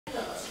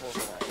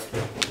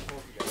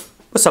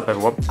What's up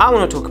everyone? I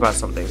want to talk about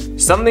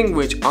something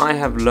which I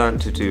have learned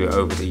to do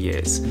over the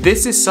years.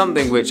 This is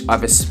something which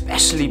I've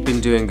especially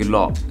been doing a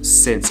lot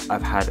since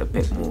I've had a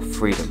bit more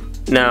freedom.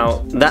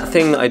 Now, that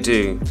thing that I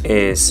do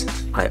is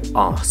I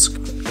ask.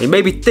 You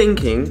may be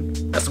thinking,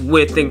 that's a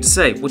weird thing to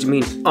say. What do you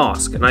mean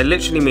ask? And I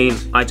literally mean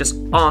I just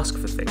ask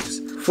for things.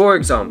 For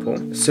example,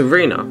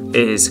 Serena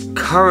is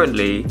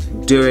currently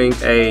doing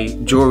a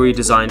jewelry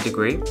design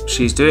degree.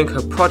 She's doing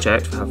her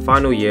project for her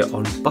final year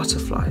on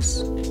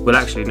butterflies. Well,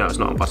 actually, no, it's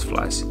not on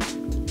butterflies.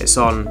 It's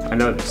on, I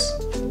know this.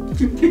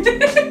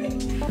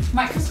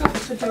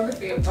 Microscopic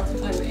photography of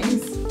butterfly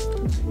wings.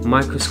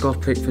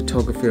 Microscopic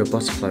photography of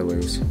butterfly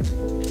wings.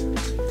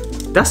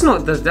 That's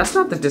not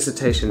the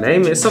dissertation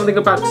name. It's something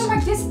about. Oh no,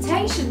 my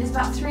dissertation is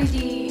about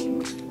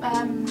 3D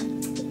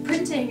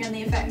printing and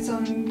the effects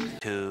on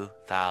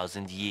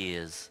 2,000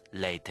 years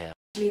later.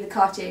 the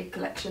Cartier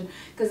collection,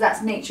 because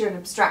that's nature and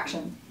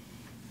abstraction.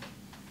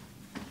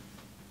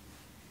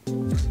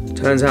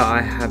 Turns out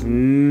I have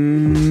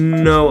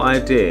no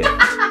idea.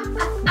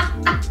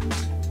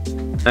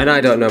 And I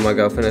don't know my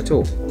girlfriend at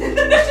all.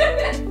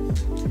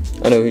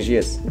 I know who she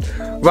is.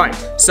 Right,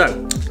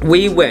 so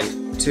we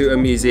went to a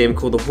museum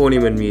called the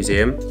Horniman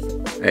Museum.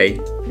 Hey,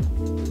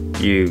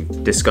 you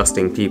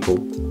disgusting people,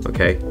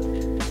 okay?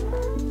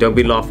 Don't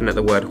be laughing at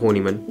the word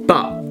Horniman.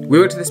 But we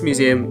went to this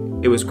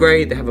museum, it was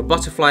great. They have a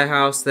butterfly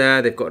house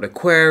there, they've got an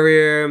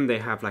aquarium, they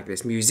have like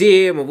this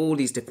museum of all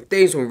these different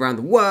things from around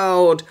the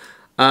world.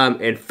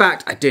 In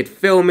fact, I did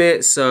film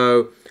it,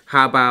 so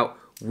how about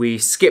we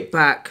skip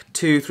back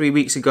 2-3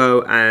 weeks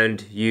ago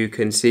and you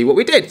can see what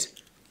we did.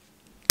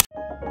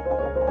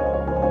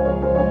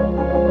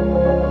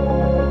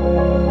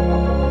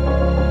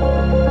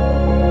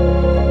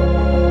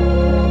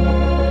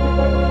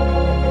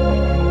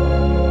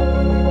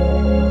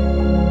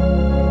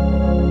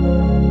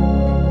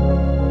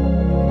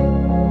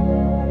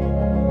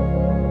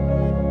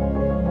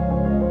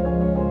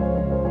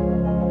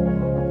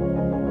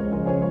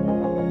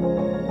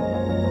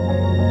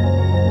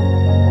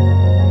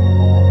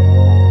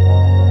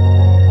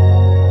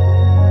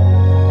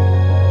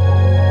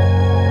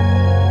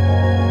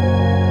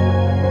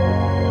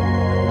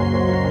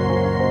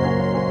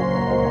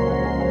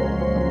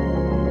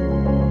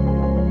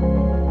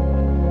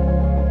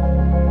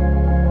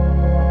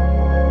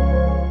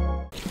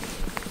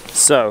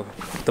 So,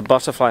 the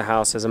butterfly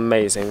house is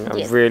amazing.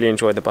 I really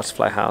enjoyed the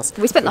butterfly house.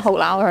 We spent the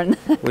whole hour and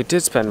we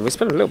spent a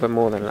little bit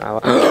more than an hour.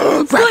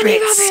 Rabbits!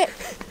 Rabbit!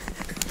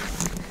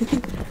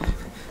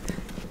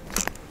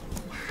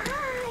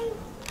 Hi!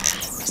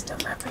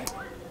 Mr. Rabbit.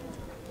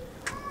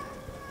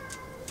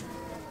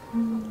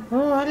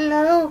 Oh,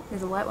 hello.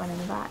 There's a white one in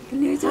the back.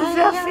 Hello,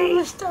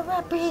 Mr.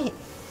 Rabbit.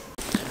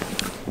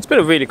 It's been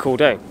a really cool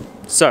day.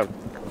 So,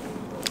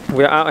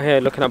 we're out here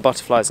looking at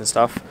butterflies and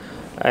stuff,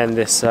 and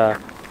this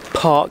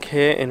park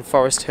here in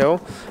Forest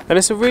Hill, and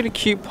it's a really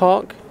cute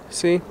park,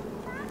 see?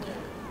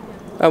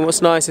 And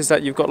what's nice is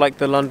that you've got like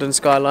the London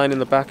skyline in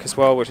the back as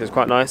well, which is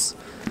quite nice.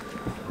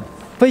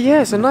 But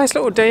yeah, it's a nice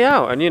little day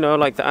out, and you know,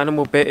 like the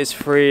animal bit is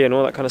free and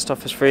all that kind of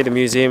stuff is free, the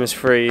museum is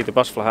free, the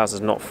butterfly house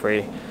is not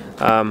free.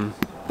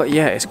 But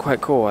yeah, it's quite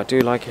cool, I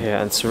do like it here,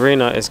 and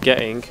Serena is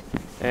getting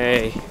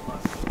a...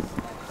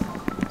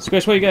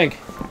 Squish, where are you going?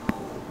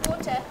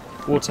 Water.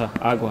 Water,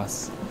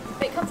 aguas.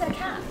 But it comes in a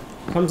can.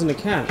 Comes in a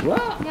can.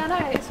 What? Yeah, I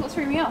know, it's what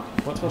threw me off.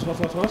 What?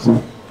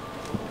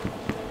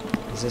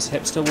 Is this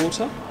hipster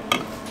water?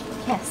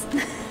 Yes.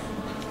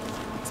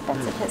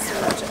 Expensive hipster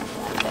water.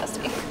 I'm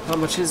thirsty. How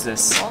much is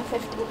this?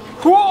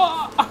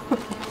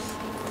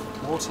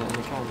 $1.50. Water in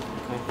a can,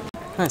 okay.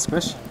 Hi,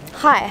 Squish.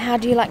 Hi, how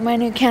do you like my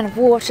new can of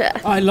water?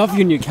 I love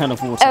your new can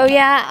of water. Oh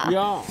yeah?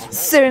 Yeah.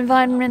 So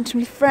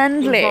environmentally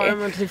friendly.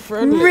 Environmentally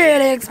friendly.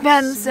 Really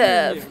expensive.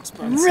 Really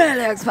expensive.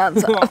 Really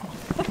expensive.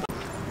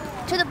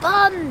 To the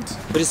pond!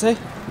 What did you say?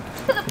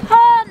 To the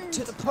pond!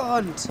 To the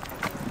pond.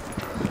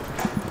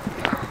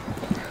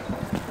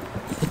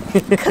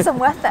 Because I'm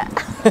worth it.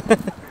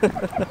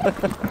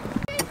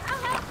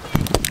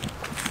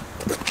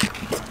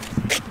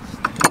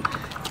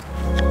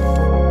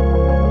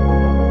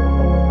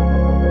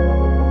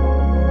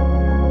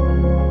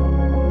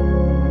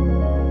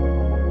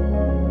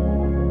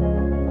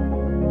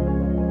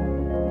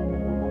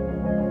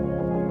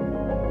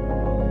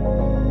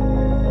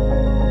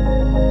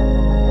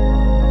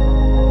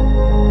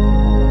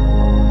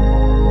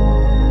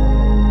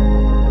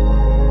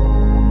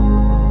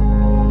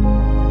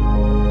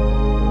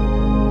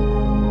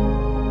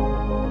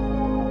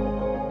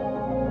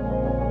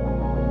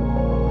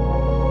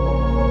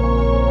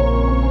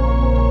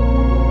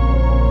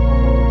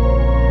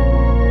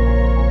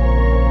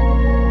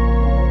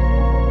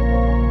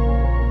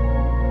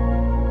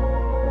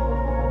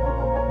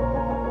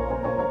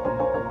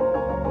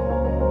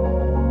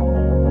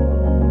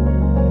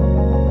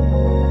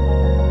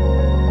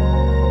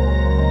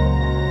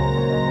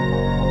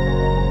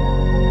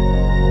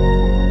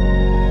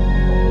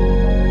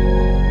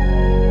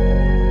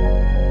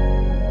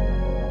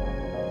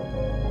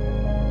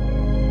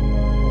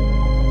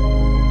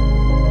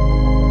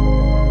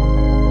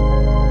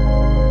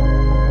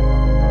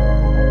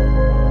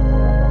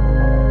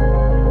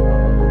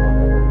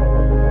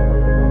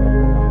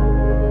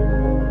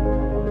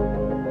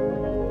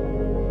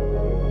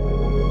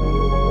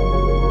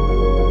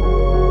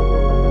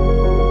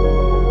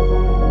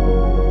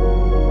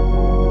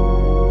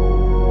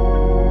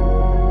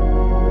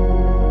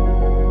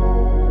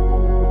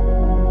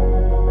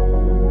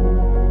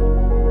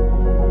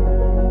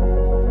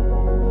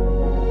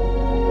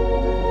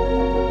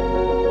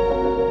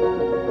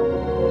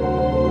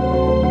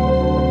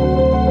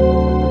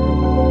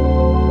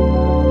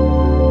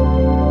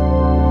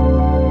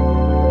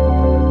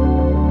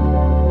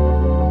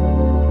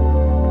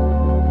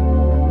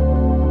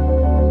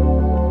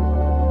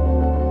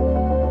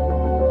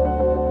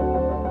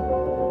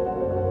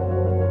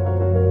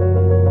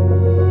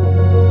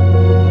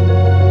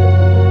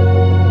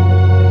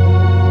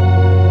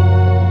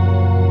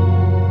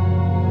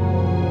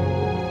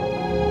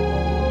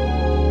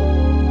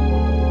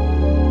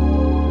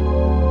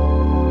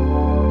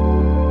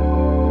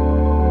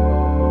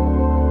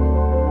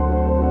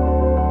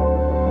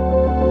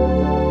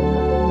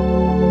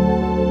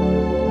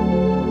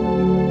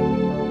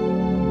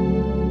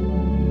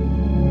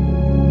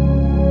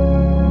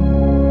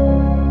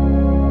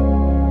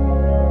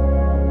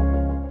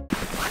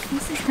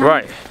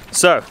 Right,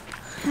 so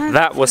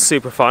that was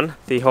super fun,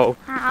 the whole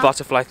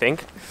butterfly thing.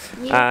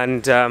 Yeah.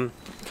 And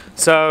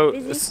so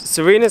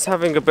Serena's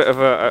having a bit of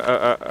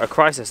a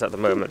crisis at the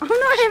moment. I'm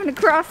not having a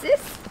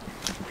crisis.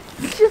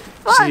 It's just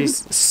fun.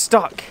 She's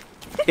stuck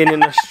in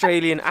an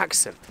Australian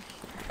accent.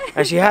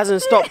 And she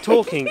hasn't stopped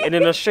talking in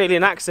an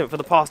Australian accent for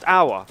the past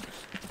hour.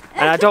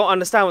 And I don't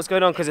understand what's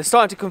going on because it's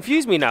starting to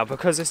confuse me now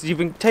because you've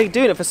been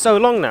doing it for so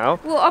long now.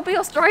 Well, I'll be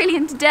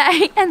Australian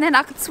today and then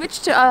I could switch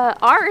to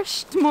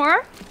Irish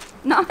tomorrow.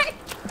 No?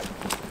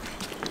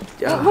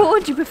 Yeah. What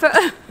would you prefer?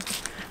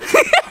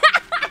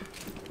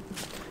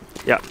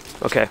 Yeah,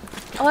 okay.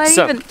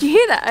 Do you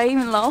hear that? I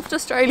even laughed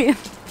Australian.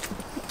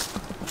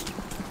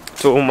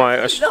 To all my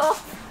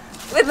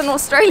Laugh with an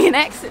Australian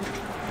accent.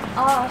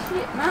 Oh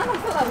shit, man, I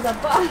thought that was a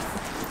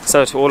bus.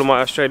 So to all of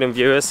my Australian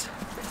viewers,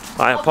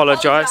 I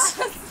apologise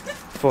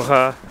for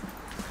her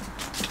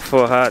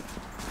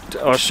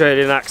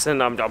Australian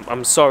accent.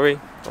 I'm sorry.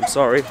 I'm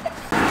sorry.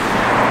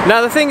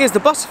 Now the thing is, the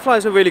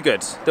butterflies were really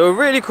good. They were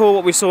really cool.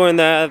 What we saw in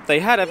there, they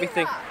had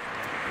everything.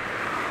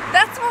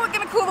 That's what we're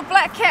gonna call the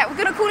black cat. We're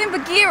gonna call him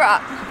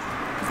Bagheera.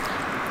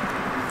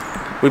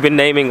 We've been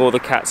naming all the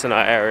cats in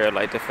our area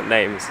like different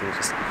names and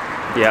just,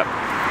 yep.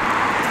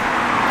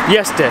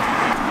 Yes, dear.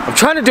 I'm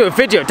trying to do a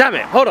video. Damn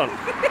it! Hold on.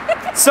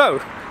 So,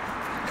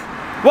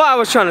 what I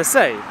was trying to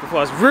say before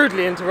I was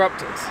rudely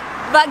interrupted.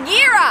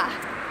 Bagheera.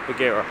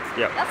 Bagheera.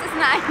 Yep. That's his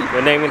name.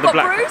 We're naming the Got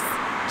black. Bruce,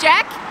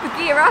 Jack,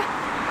 Bagheera.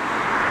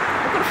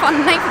 I've got a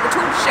fun name for the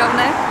tortoise shell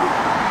now.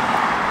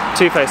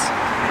 Two-Face.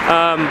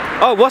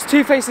 Oh, what's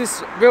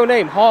Two-Face's real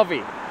name?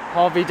 Harvey.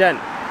 Harvey Dent.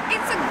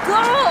 It's a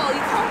girl.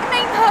 You can't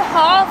name her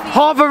Harvey.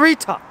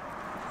 Harvarita.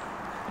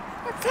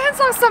 That sounds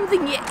like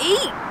something you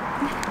eat.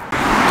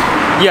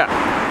 Yeah.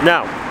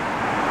 Now,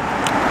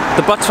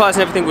 the butterflies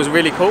and everything was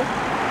really cool,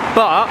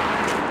 but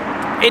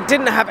it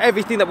didn't have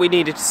everything that we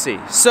needed to see.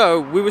 So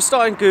we were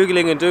starting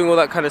Googling and doing all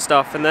that kind of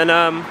stuff, and then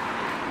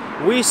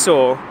we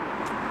saw,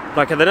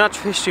 like at the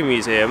Natural History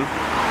Museum,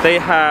 they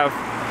have,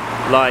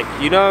 like,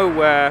 you know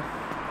where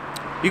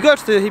you go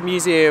to the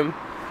museum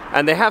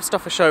and they have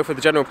stuff to show for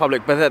the general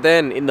public, but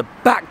then in the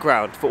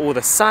background for all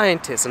the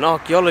scientists and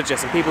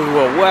archaeologists and people who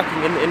are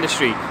working in the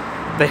industry,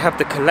 they have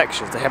the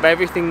collections, they have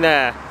everything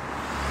there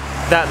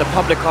that the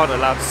public aren't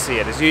allowed to see.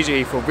 It is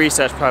usually for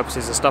research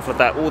purposes and stuff like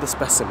that, all the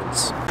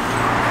specimens.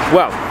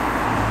 Well,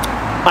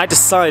 I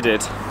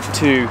decided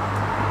to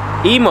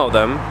email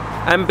them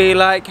and be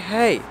like,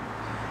 hey,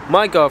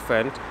 my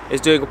girlfriend is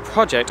doing a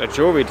project, a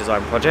jewelry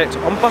design project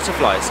on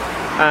butterflies,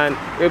 and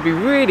it would be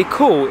really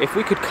cool if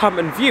we could come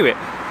and view it.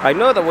 I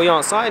know that we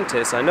aren't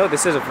scientists, I know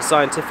this isn't for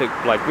scientific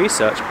like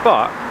research,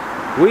 but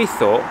we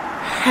thought,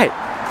 hey,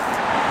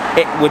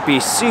 it would be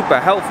super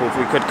helpful if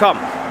we could come.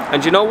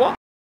 And you know what?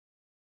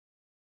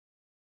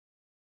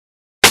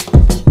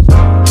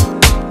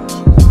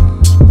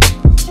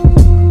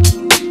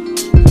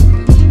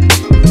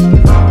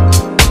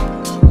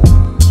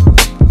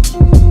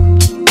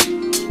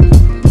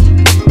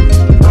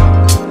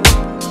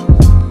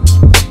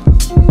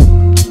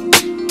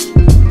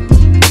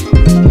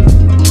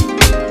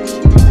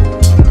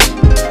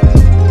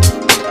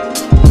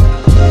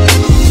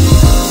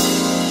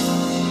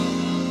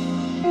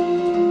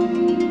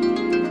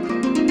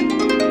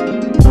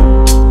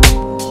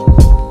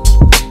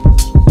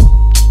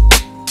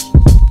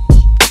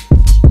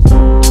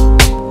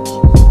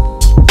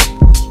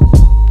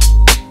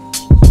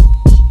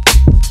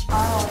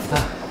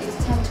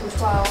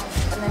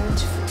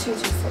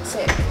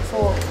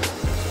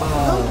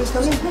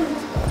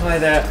 Hi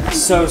there,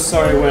 so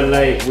sorry we're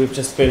late, we've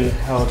just been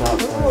held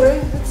up.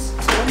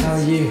 How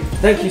are you?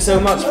 Thank you so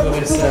much for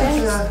this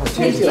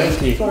opportunity.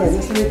 Thank you.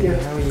 Nice to meet you.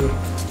 How are you?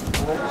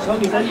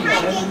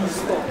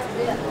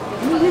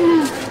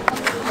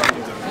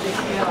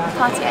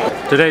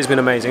 Today's been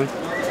amazing.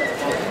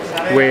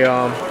 We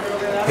are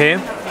here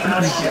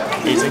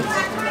eating.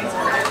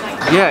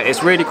 Yeah,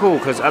 it's really cool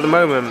because at the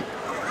moment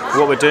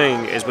what we're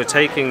doing is we're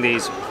taking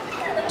these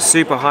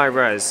super high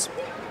res,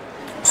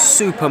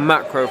 super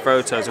macro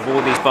photos of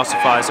all these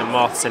butterflies and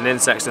moths and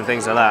insects and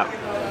things like that.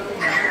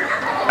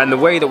 And the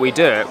way that we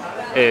do it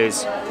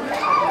is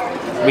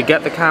we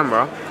get the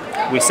camera,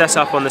 we set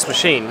up on this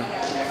machine,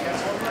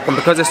 and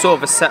because it's sort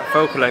of a set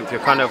focal length, you're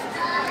kind of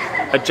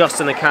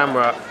adjusting the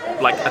camera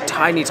like a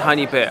tiny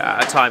bit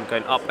at a time,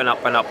 going up and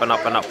up and up and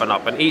up and up and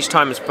up, and each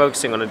time is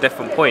focusing on a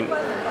different point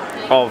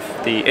of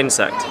the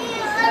insect.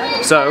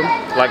 So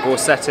like we'll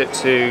set it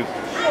to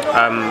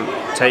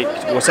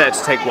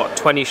take what,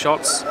 20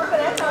 shots,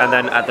 and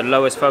then at the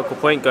lowest focal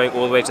point going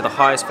all the way to the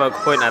highest focal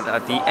point, and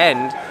at the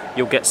end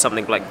you'll get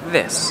something like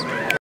this,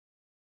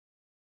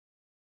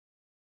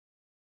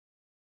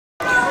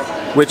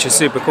 which is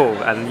super cool.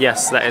 And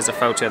yes, that is a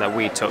photo that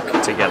we took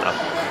together.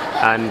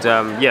 And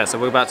yeah, so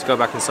we're about to go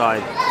back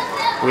inside.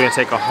 We're going to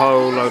take a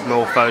whole load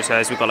more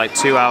photos. We've got like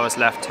 2 hours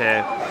left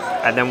here,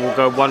 and then we'll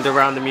go wander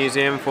around the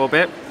museum for a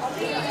bit,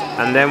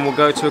 and then we'll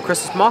go to a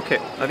Christmas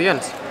market at the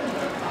end.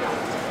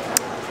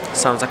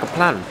 Sounds like a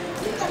plan.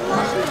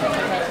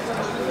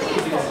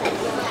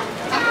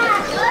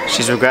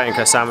 She's regretting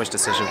her sandwich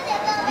decision.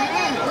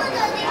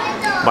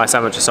 My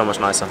sandwich is so much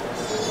nicer.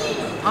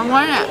 I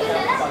want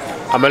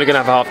it. I'm only gonna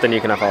have half, then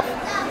you can have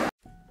half.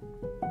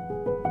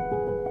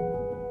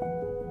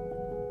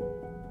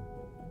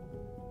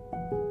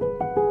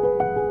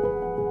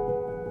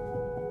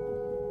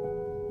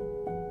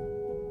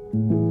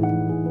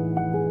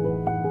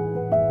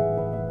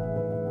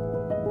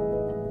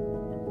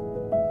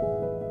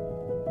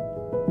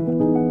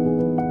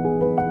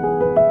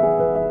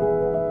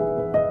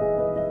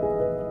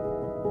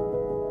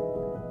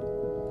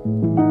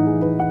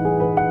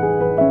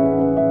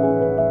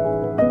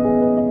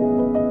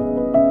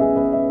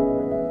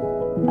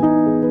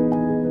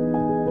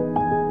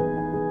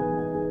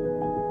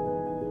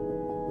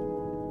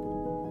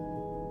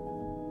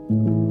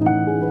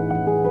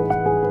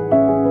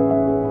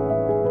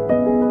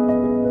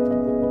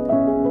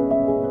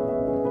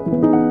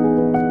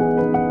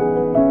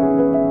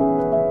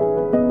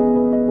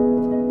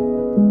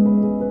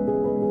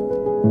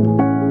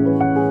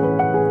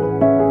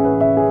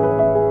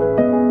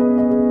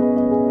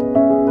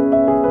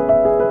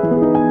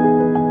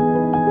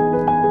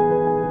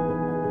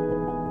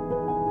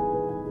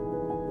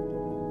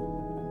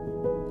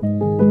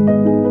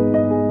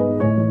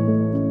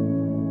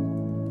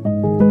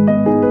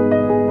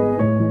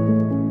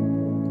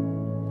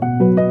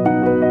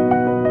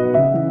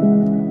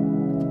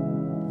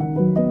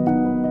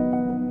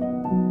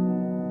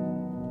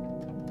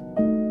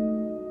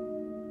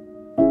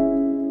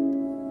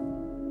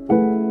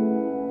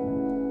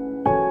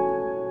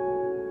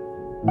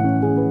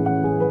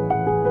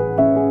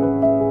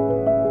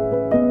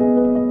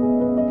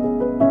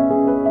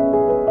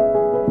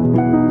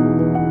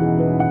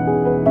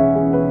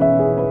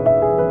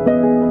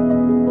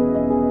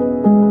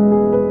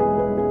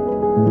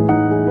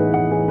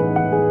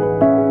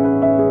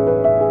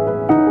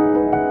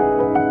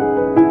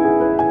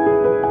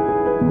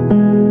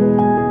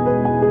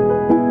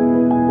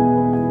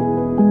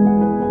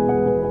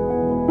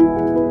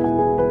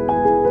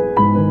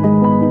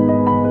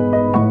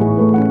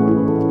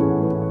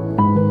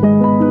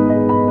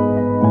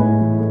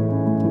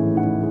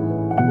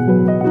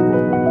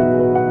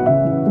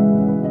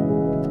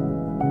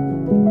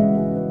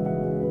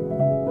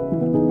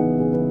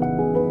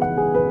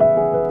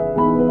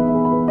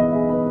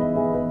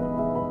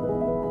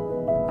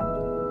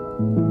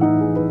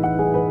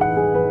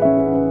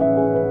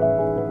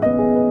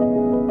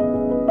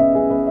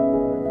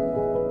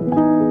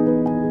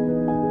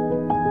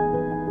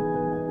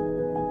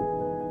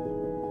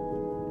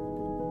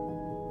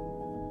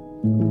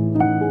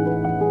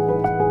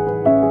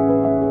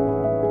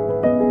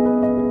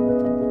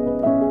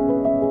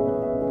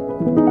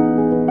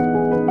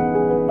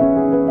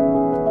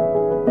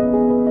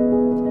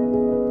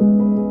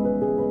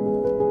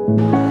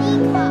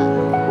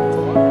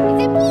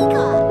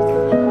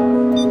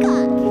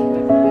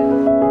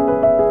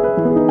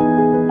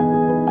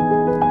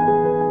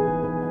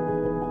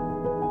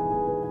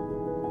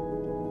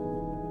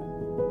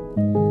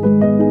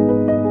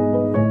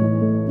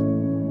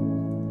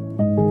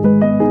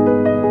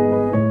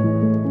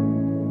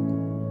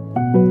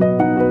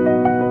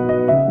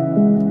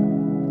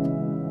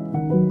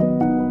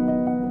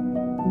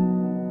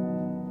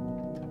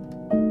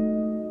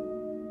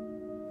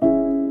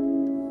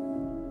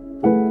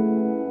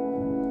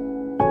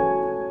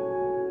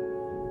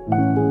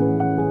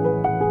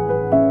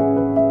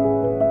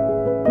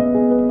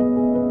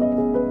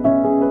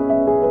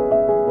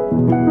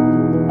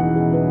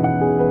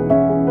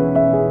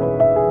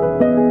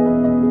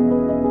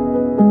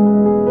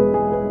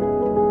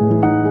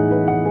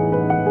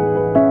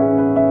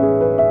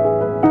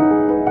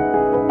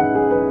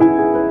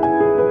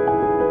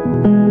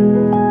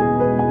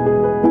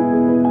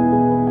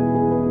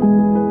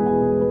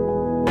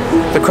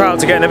 The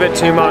crowds are getting a bit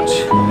too much.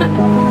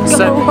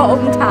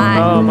 Wrong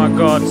time. Oh my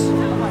god.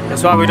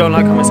 That's why we don't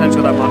like Comedy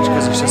Central that much,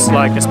 because it's just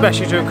like,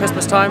 especially during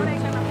Christmas time,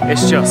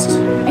 it's just...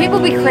 People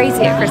be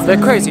crazy at Christmas.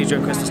 They're crazy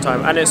during Christmas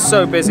time, and it's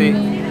so busy.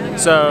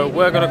 So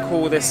we're gonna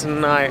call this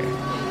night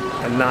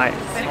a night.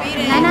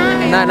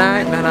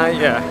 Night,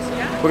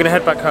 yeah. We're gonna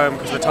head back home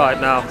because we're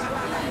tired now.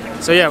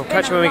 So yeah, we'll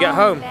catch you when we get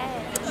home.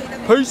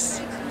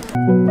 Peace!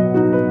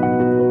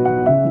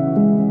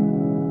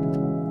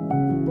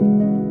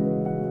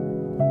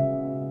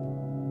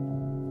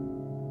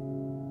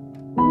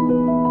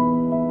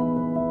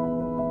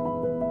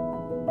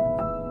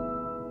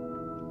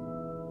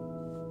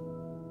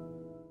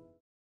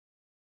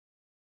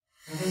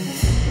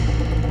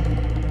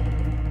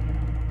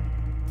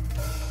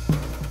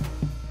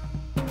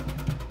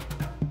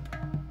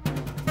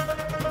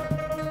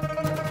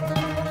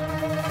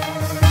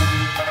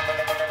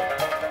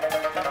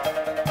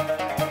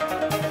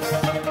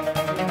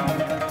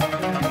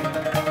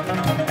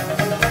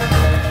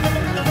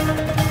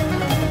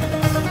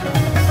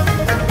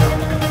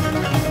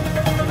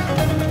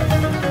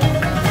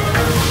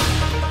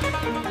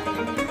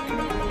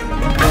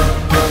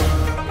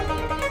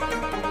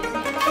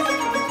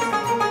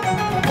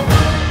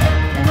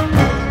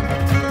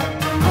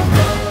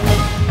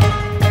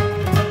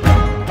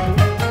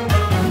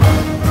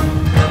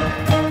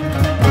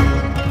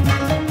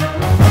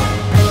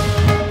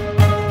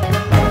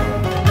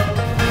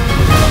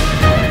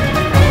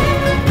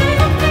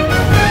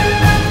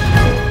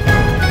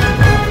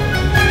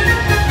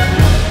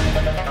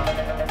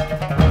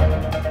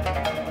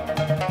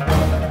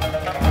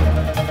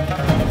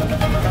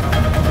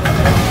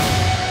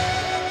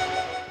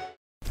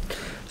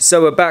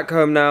 So we're back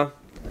home now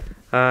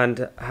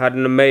and had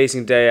an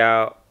amazing day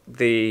out.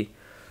 The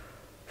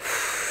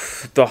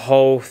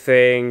whole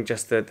thing,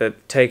 just the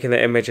taking the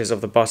images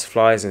of the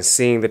butterflies and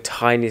seeing the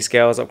tiny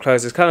scales up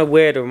close. It's kind of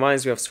weird. It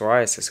reminds me of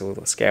psoriasis, all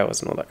the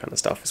scales and all that kind of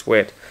stuff. It's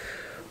weird.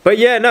 But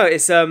yeah, no,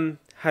 it's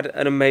had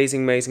an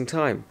amazing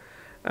time.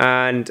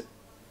 And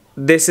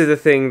this is the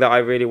thing that I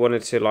really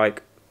wanted to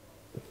like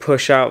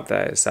push out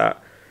there, is that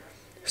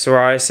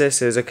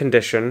psoriasis is a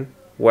condition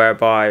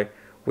whereby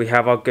we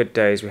have our good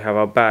days, we have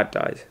our bad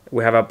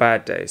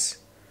days.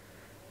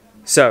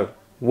 So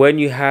when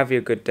you have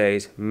your good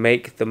days,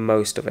 make the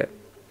most of it.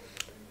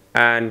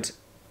 And,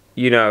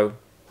 you know,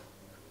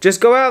 just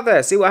go out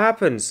there, see what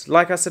happens.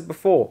 Like I said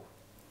before,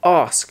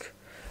 ask.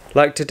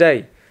 Like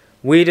today,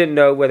 we didn't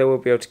know whether we'll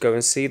be able to go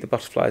and see the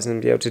butterflies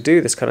and be able to do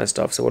this kind of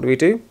stuff. So what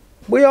do?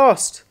 We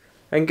asked.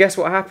 And guess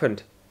what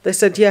happened? They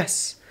said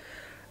yes.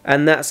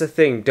 And that's the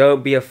thing.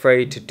 Don't be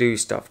afraid to do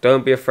stuff.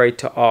 Don't be afraid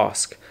to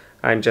ask.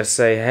 And just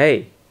say,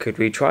 hey, could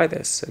we try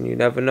this? And you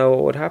never know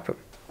what would happen.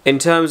 In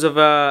terms of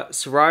a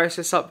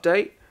psoriasis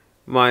update,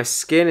 my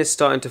skin is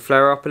starting to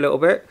flare up a little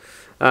bit.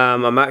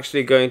 I'm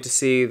actually going to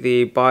see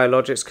the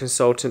biologics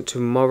consultant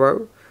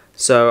tomorrow.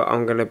 So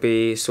I'm going to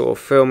be sort of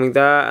filming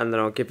that, and then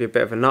I'll give you a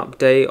bit of an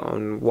update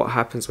on what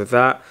happens with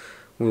that.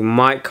 We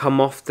might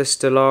come off the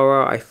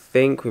Stelara. I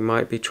think we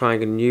might be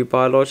trying a new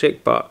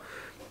biologic, but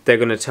they're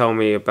going to tell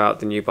me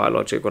about the new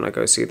biologic when I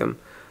go see them.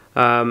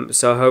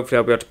 So hopefully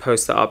I'll be able to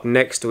post that up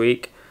next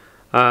week.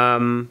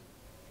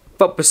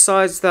 But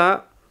besides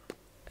that,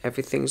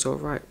 everything's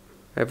alright.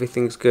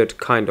 Everything's good,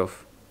 kind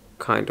of.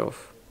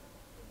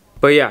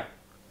 But yeah,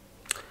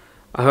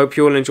 I hope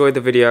you all enjoyed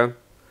the video.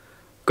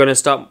 Gonna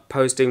start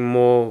posting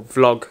more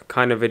vlog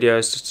kind of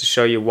videos just to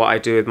show you what I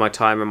do with my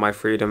time and my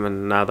freedom,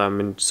 and now that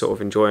I'm sort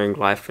of enjoying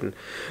life and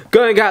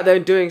going out there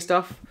and doing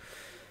stuff.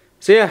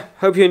 So yeah,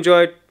 hope you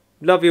enjoyed.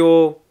 Love you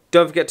all.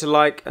 Don't forget to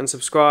like and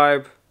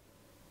subscribe.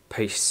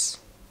 Peace.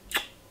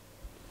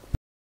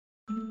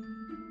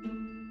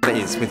 It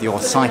is with your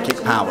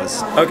psychic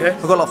powers. Okay.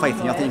 I've got a lot of faith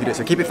in you. I think you can do it.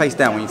 So keep it face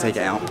down when you take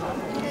it out.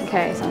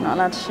 Okay, so I'm not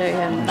allowed to show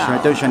him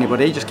that. Don't show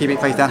anybody. Just keep it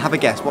face down. Have a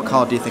guess. What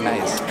card do you think that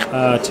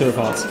is? Two of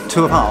hearts.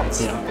 Two of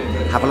hearts. Yeah.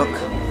 Have a look.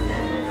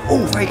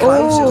 Oh, very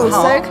close. Ooh, It was a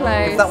heart. so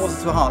close. If that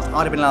wasn't two of hearts,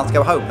 I'd have been allowed to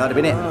go home. That'd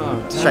have been it.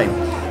 It's a shame.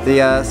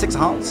 The six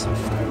of hearts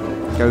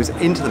goes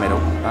into the middle.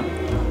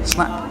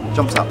 Snap,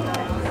 jumps up,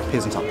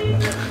 appears on top.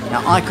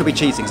 Now I could be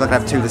cheating because I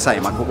could have two of the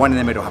same. I could put one in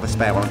the middle, have a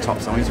spare one on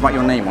top. So I'm going to write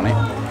your name on it,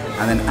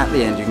 and then at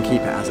the end you can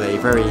keep it as a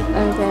very,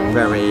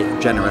 very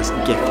generous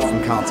gift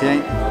from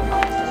Cartier.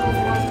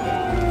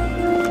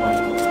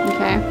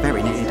 Okay.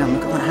 Very neatly done.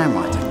 Look at that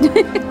handwriting.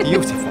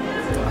 Beautiful.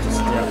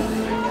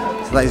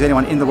 So that is the only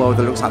one in the world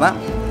that looks like that.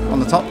 On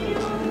the top,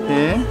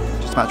 here,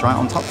 just about dry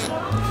on top.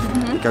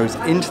 It goes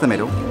into the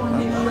middle.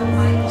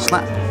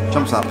 Slap,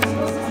 jumps up,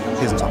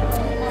 appears on top.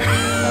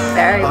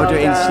 Very I'll do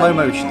it in well slow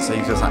motion so you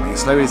can see what's happening as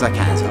slowly as I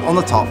can. So on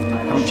the top,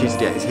 haven't cheated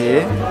yet, it's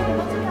here.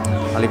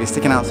 I'll leave it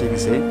sticking out so you can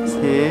see it. It's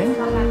here.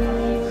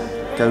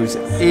 Goes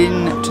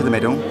into the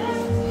middle,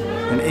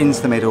 and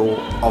into the middle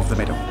of the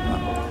middle.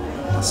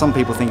 Now, some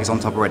people think it's on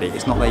top already.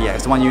 It's not there yet.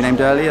 It's the one you named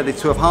earlier, the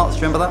two of hearts.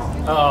 Do you remember that?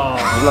 Oh.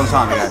 It was a long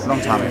time ago.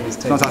 Long time ago.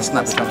 Sometimes I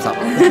snap the jumps up.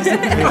 Here's the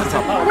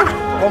top.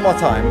 One more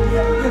time.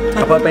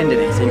 I put a bend in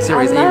it so you can see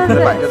it's even from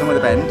the back. Doesn't with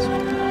a bend.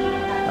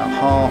 About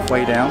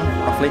halfway down,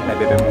 roughly,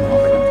 maybe a bit more than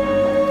halfway down.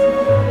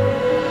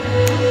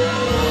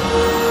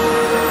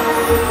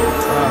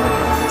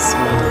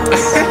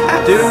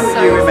 Do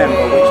you remember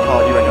which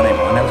card you wrote your name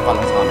on? And that was quite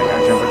a long time ago.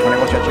 Do you remember which one it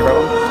was you actually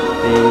wrote on?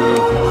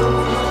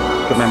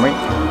 Good memory.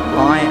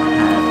 I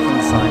have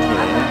inside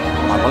here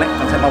my wallet.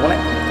 Can I take my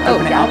wallet?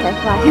 Open it up. Okay,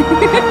 right.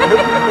 Open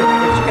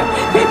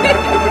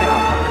it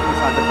up.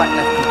 Inside the back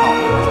left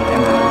compartment. There's an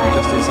envelope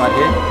just inside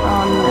here.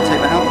 Oh no. I'll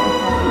take that out.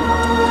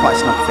 It's quite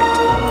a snug fit.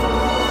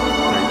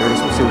 There you go.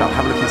 It's all sealed up.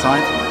 Have a look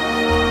inside.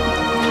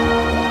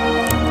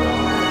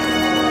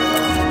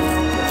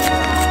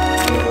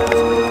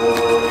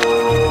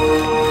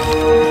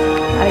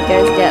 How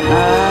goes get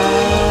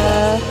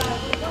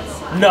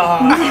No.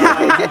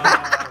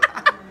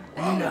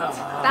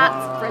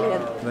 That's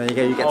brilliant. There you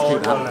go. You get to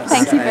keep that.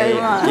 Thank you very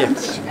much.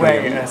 Gift.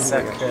 Wait a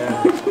second.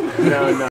 No.